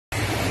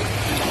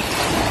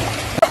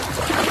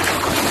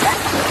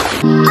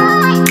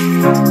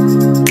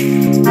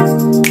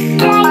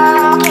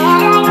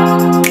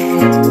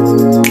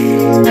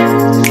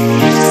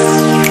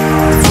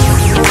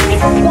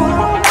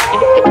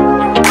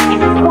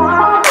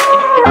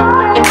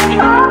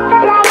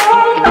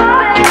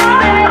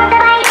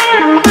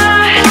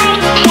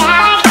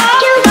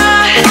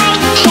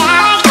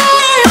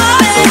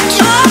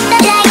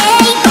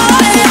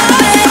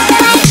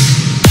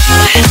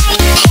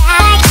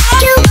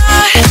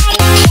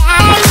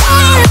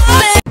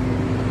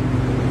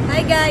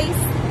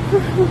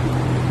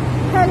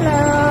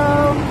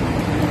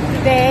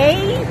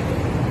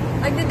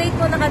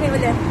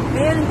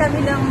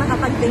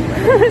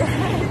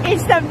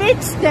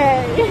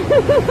day.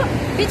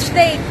 Beach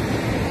day.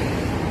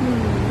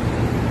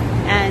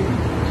 Yan.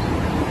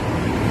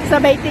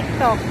 Sabay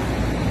TikTok.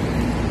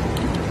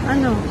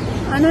 Ano?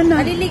 Ano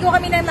na? Maliligo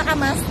kami na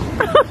nakamas.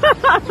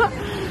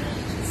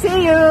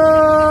 See you!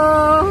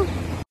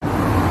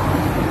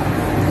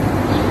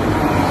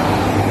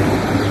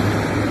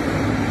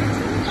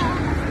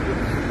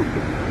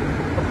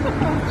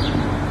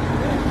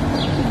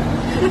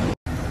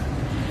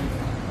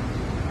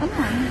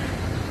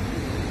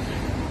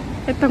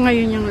 Ito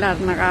ngayon yung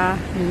Larnaca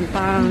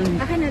town.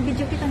 Akin na,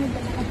 video kita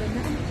nagdala ka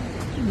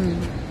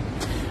doon.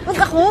 Huwag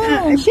ako!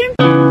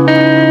 Siyempre!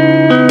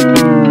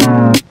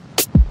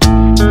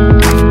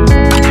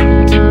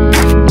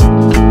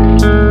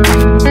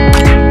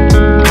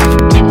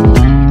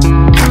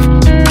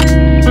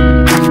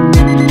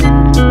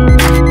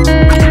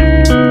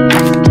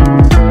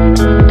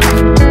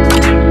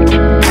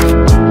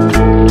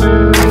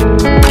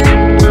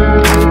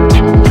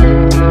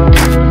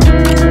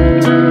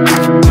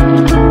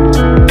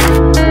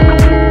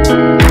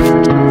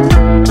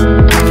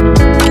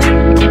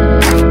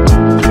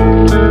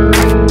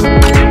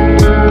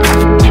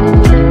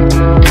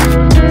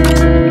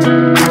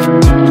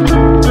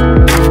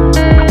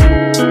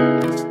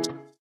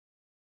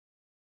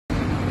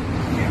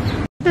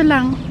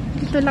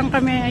 Dito lang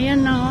kami,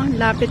 ayan no,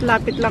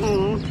 lapit-lapit lang,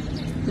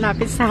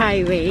 lapit sa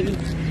highway.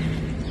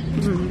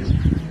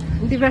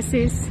 Di ba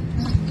sis?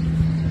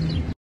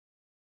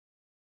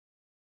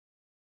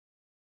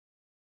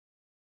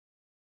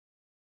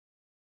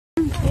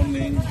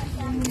 Morning.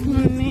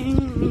 Morning.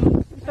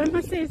 Ito na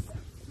sis.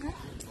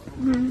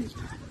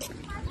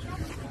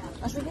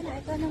 Sige na,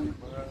 ito na.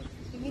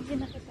 Ibigyan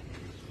na kita.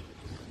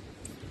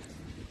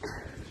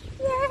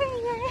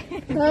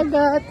 Yay!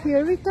 Dagat,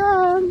 here we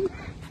come.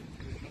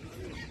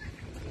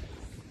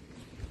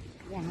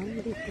 Yan,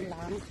 dito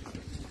lang.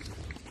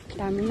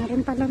 Dami na rin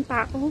palang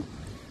tao.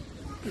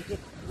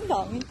 Ang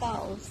daming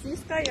tao.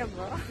 Sis, kaya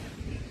ba?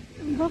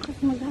 Bakit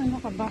mag-ano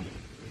ka ba?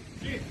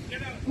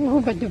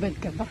 Hubad-hubad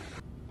ka ba?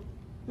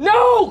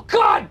 No!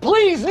 God,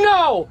 please,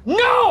 no!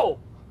 No!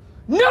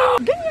 No!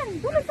 Ganyan,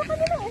 tulad sa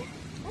kanila eh.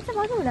 Nasa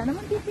bago, wala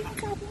naman titingin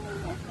sa atin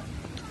eh.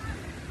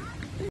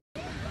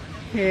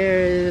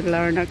 Here's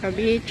Larnaca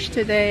Beach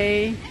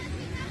today.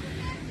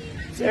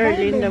 It's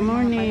early in the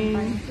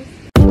morning.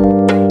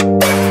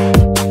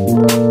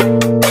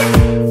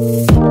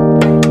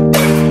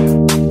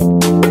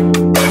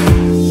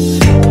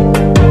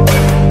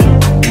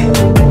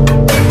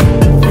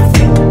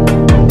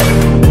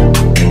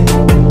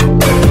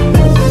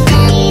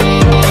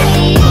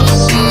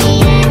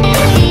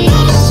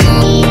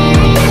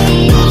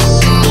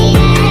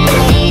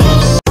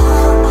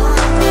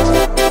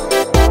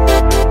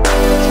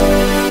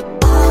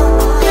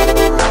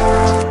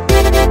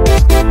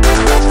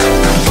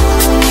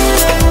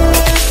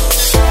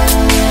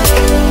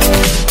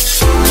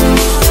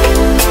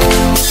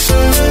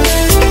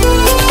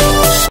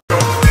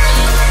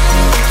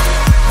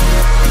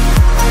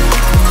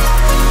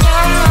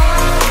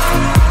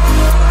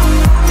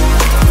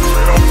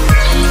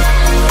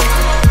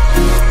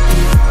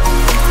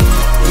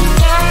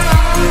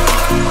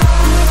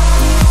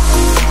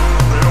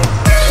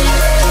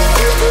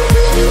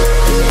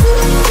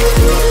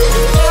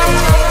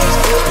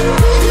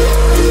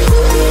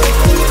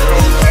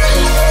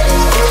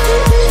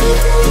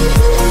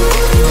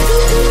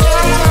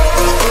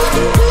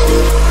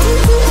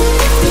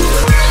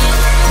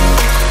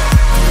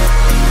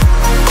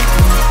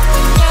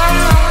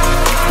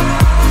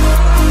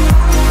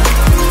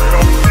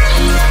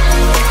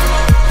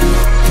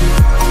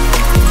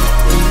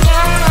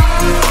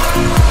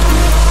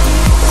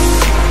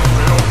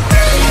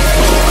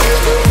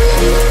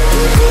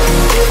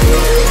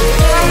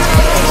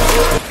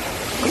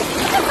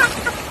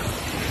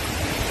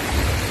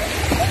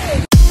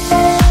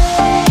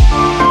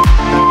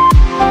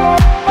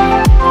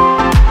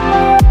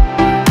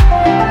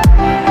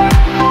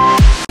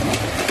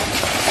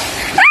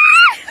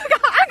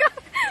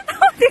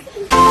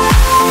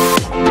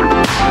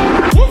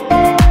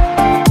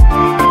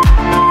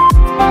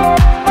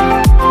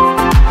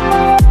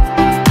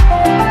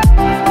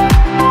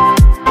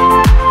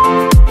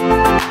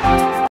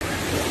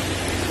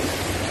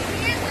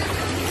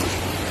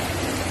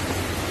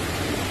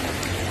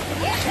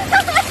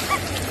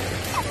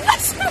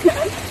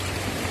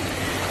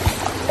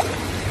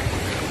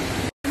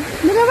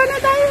 Dalawa na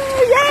tayo!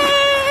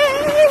 Yay!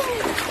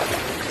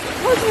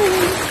 Okay.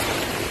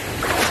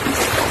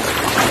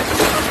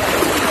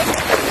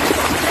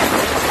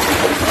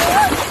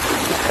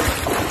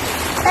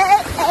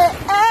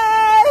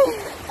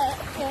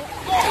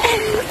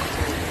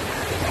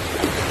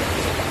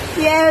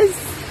 Yes!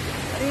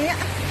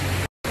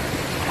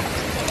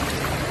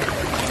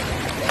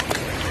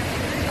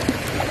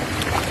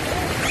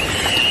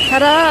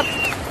 Harap!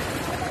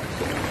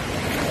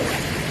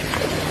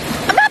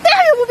 Ate,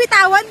 ayaw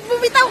bumitawan?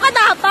 Bumitaw ka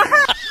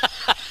dapat!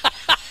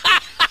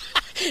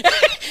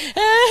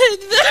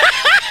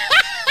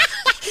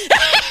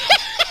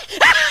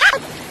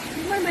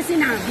 Hindi mo ba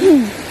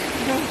sinabi?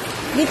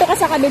 Dito ka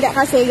sa kabila,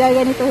 kasi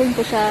gaganituhin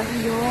ko siya.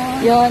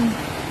 Yun.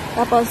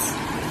 Tapos,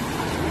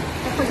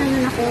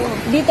 ganun ako.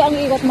 dito ang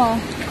ikot mo.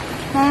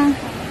 Ha?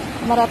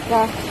 Marap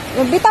ka.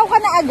 Bitaw ka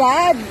na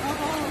agad.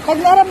 Pag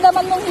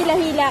naramdaman mong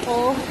hila-hila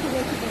ko.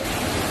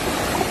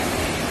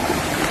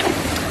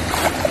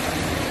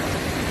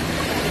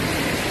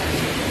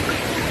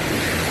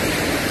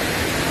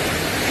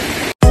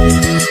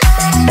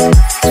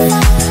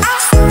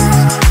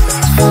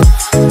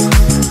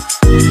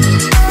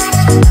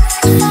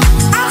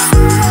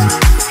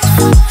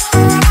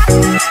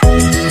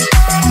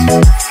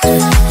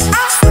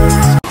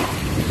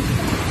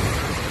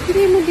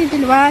 Hindi mo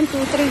didil. 1,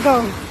 2, 3, go.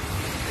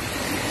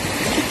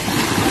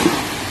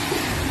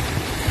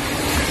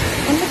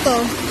 Ano to?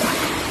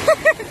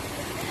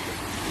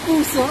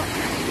 Puso.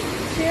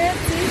 Shit,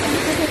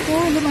 ano ko?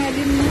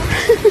 Lumadin mo.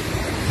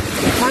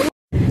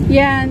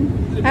 Yan.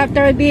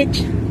 After a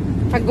beach.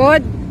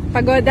 Pagod.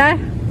 Pagoda.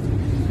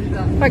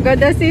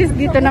 Pagoda sis.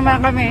 Dito naman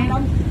kami.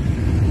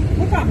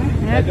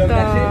 Ito.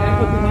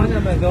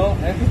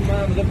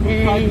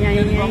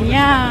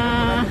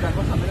 Yeah.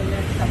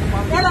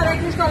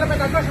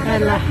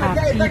 Ella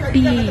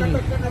happy.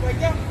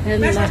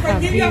 Ella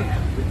happy.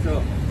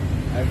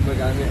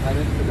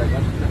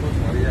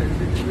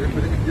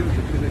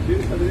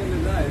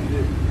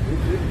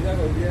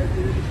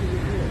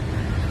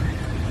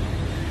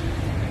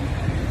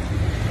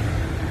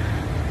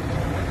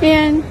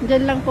 Ayan,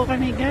 dyan lang po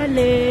kami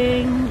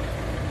galing.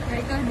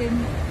 Ikaw din.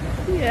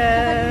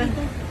 Yeah.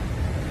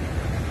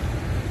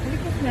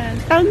 Yan.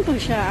 Town po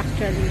siya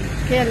actually.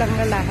 Kaya lang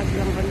lalakad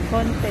lang kami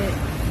konti.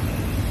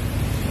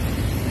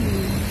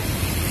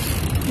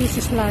 This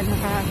is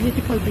Larnaca.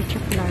 Beautiful beach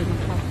of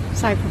Larnaca.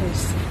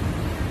 Cyprus.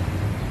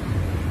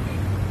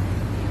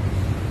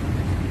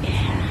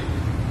 Yeah.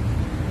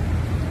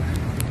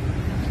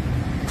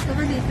 Ito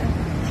ka dito.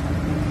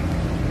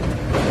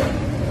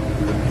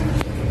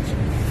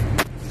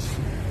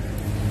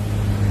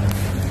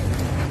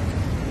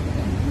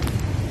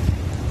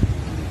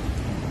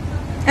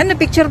 Ano,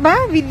 picture ba?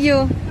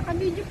 Video?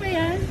 Naka-video pa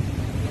yan.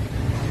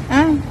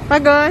 Ah,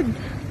 pagod.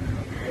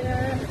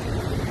 Yeah.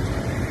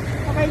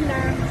 Okay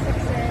lang.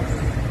 Success.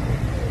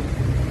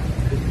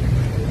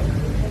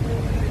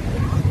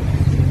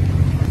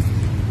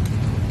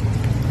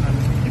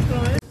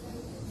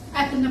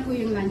 Ito na po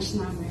yung lunch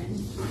namin.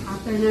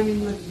 After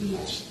namin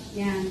mag-beach.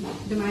 Yan.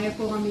 Dumaya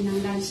po kami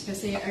ng lunch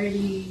kasi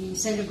early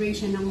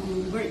celebration ng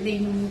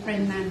birthday ng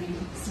friend namin,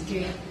 si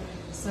Jet.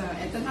 So,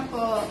 ito na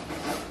po.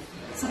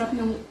 Sarap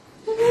ng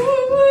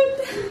food.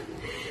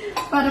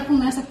 Para pong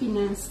nasa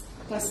Pinas.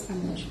 Tapos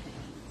ano siya.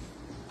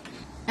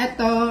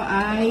 Ito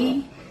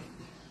ay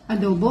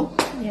adobo.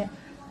 Yeah.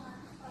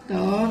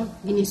 Ito,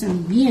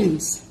 ginisang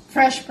beans.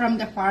 Fresh from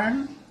the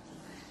farm.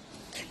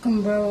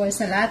 Cucumber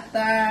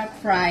salata,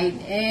 fried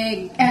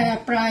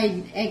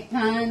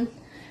eggplant,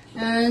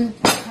 and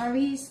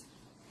curries.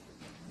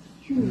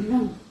 Yun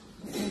lang.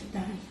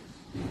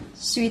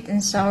 Sweet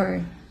and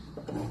sour.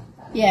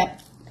 Yep,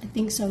 I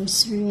think so.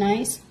 It's really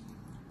nice.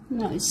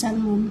 No, it's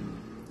salmon.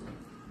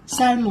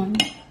 Salmon.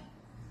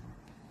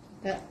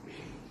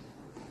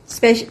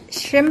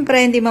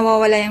 Siyempre, hindi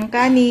mawawala yung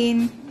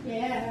kanin.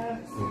 Yeah.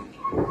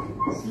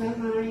 Smell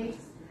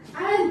nice.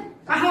 And,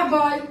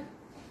 kahabol.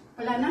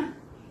 Wala na.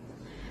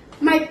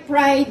 May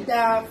fried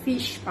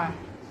fish pa.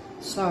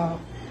 So,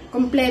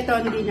 kompleto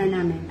ang dinner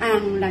namin.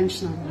 Ang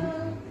lunch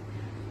namin.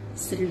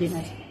 It's really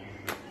nice.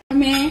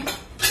 Kami.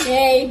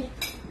 Yay.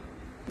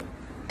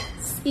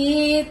 Let's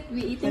eat.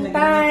 We eating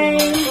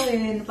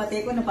time.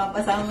 Pati ko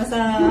napapasama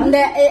sa...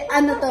 Hindi,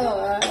 ano to?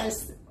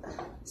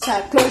 Sa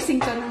closing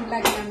to ng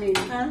vlog namin.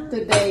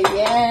 Today.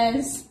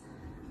 Yes.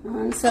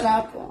 Ang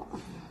sarap po.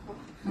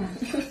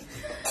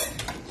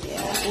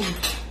 Yeah.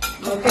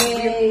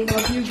 Okay.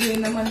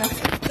 Mag-review naman na.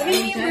 Sabi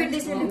niyo yung birthday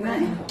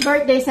celebration.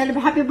 Birthday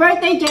celebrate. Happy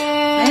birthday,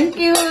 Jen!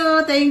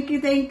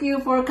 Thank you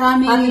for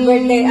coming. Happy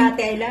birthday, ate.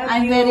 I love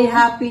I'm you. very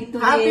happy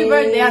today. Happy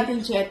birthday, Ate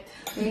Jet.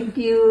 Thank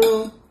you.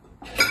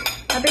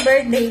 Happy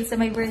birthday sa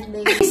my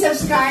birthday.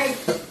 Subscribe,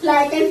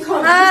 like, and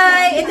comment.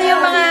 Hi! Ito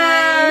yung mga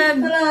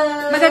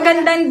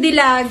magagandang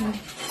dilag.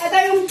 Ito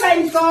yung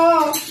friend ko.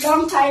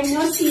 Long time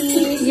no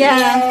see.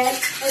 Yeah. Yes.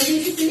 And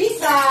this is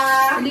Lisa.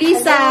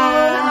 Lisa.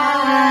 Hello.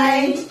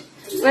 Hi.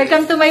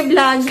 Welcome to my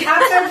vlog.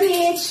 After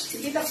beach,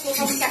 dito po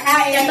kami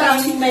kakain. Ito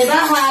ang may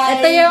bahay.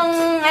 Ito yung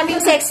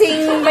aming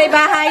sexing may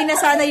bahay na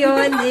sana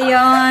yun.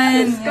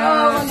 Ayun.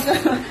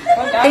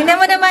 Tingnan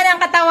mo naman ang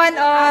katawan.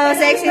 Oh,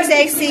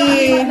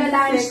 sexy.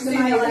 Lunch,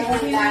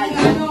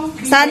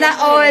 Sana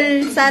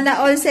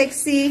all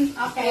sexy.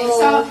 okay,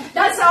 so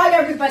that's all,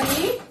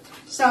 everybody.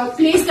 So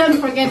please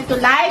don't forget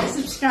to like,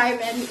 subscribe,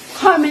 and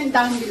comment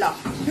down below.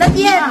 Not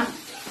yet.